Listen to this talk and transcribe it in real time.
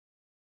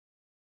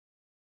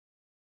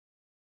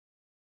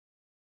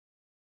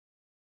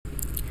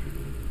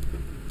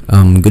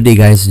Good day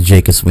guys,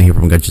 Jake is here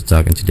from Gadget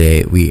Talk, and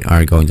today we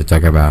are going to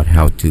talk about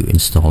how to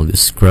install the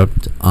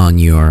script on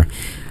your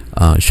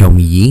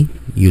Xiaomi Yi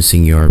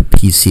using your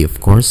PC,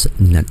 of course,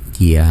 not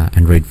the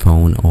Android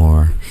phone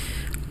or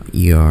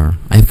your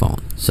iPhone.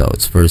 So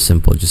it's very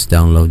simple, just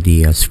download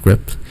the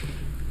script,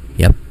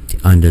 yep,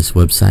 on this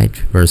website,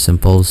 very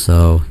simple.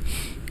 So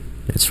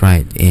that's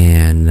right,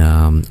 and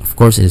of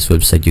course in this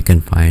website you can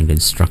find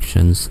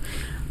instructions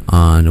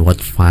on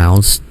what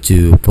files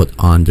to put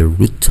on the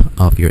root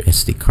of your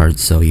SD card.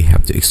 So you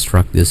have to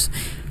extract these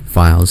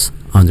files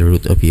on the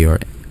root of your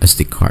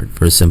SD card,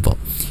 very simple.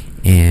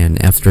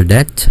 And after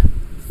that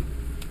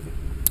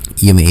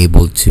you may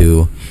able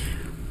to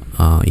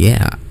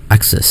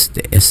access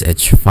the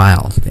sh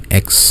file, the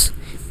xyz.sh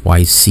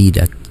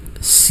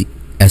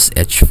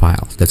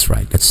file. That's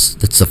right, that's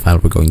the file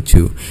we're going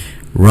to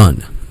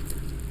run,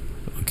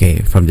 okay,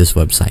 from this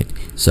website.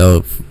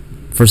 So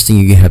first thing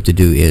you have to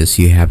do is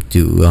you have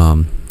to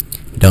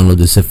download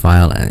the zip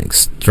file and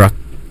extract,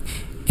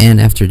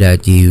 and after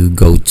that you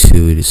go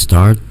to the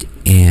start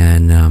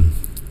and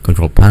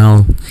control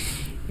panel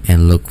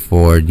and look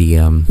for the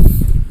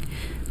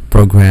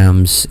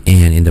programs,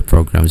 and in the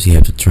programs you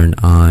have to turn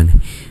on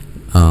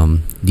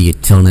the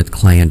Telnet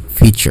Client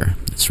feature.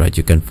 That's right,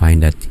 you can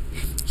find that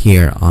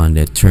here on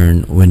the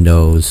turn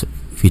Windows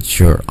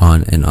feature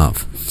on and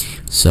off.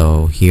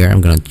 So here I'm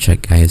gonna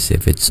check, guys,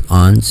 if it's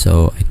on.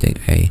 So I think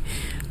I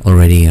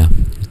already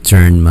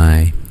turned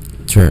my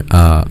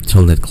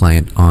Telnet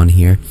Client on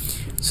here.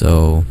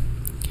 So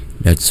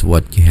that's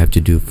what you have to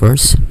do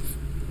first.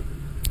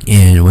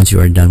 And once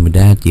you are done with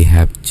that, you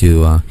have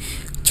to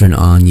turn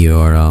on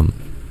your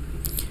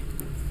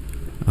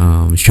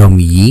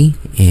Xiaomi Yi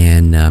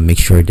and make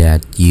sure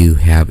that you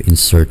have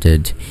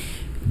inserted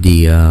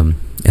the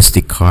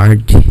SD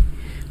card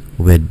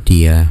with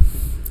the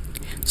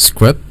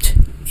script,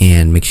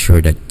 and make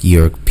sure that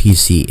your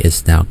PC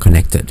is now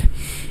connected.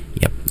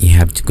 Yep, you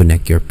have to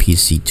connect your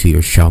PC to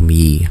your Xiaomi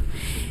Yi.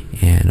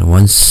 And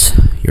once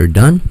you're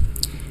done,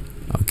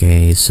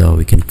 okay, so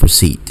we can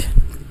proceed.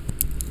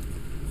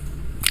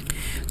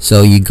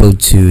 So you go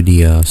to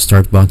the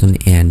start button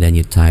and then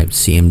you type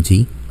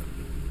CMD.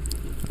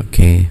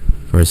 Okay,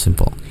 very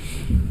simple.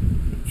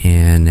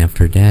 And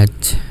after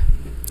that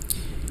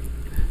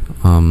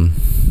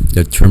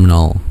the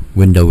terminal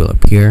window will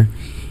appear,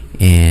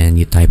 and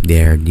you type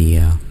there the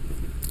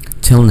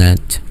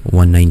telnet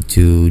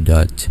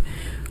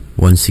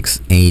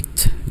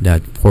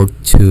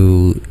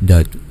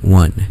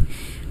 192.168.42.1.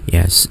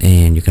 yes,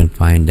 and you can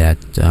find that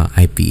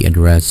IP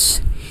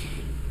address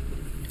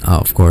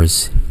of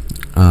course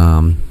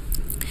at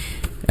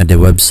the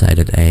website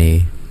that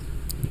I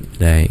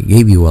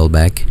gave you a while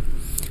back.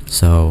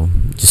 So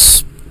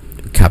just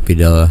copy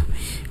the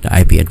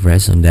IP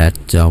address on that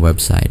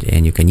website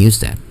and you can use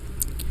that.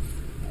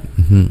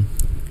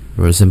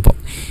 Very simple.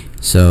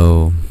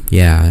 So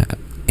yeah,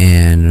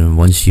 and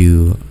once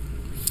you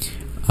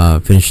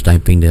finish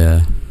typing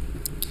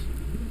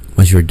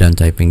once you're done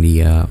typing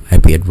the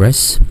IP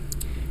address,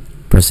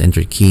 press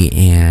enter key,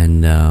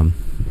 and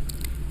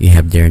you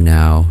have there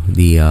now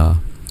the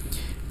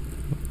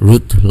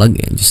root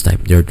login. Just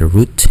type there the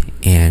root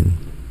and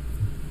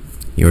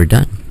you're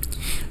done.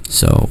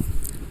 So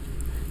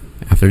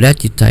after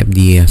that you type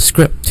the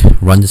script,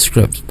 run the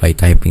script by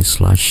typing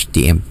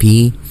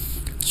 /tmp/fuse_d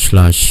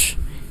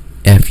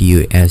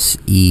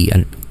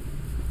and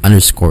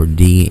 /xyz.ch.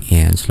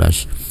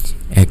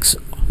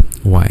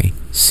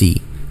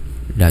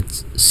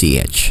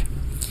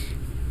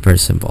 very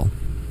simple,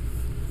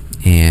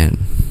 and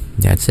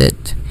that's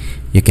it.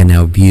 You can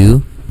now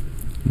view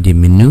the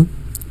menu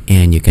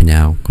and you can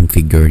now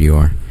configure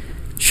your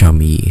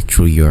Xiaomi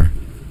through your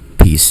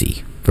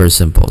PC. Very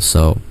simple.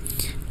 So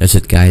that's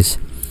it, guys,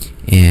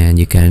 and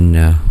you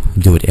can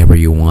do whatever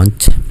you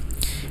want,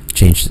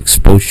 change the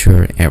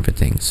exposure,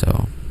 everything.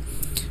 So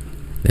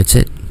that's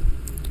it.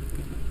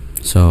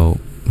 So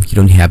you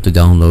don't have to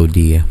download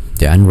the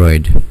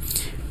Android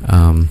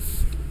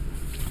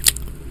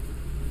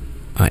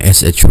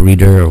SH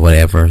reader or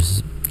whatever.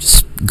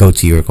 Just go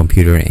to your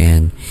computer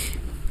and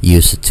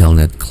use the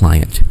Telnet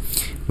Client.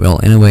 Well,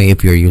 anyway,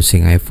 if you're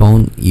using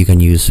iPhone, you can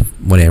use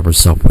whatever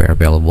software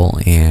available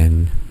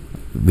and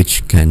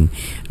which can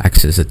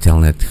access the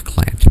Telnet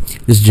Client.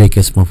 This is Jake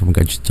from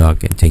Gadget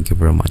Talk, and thank you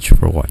very much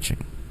for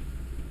watching.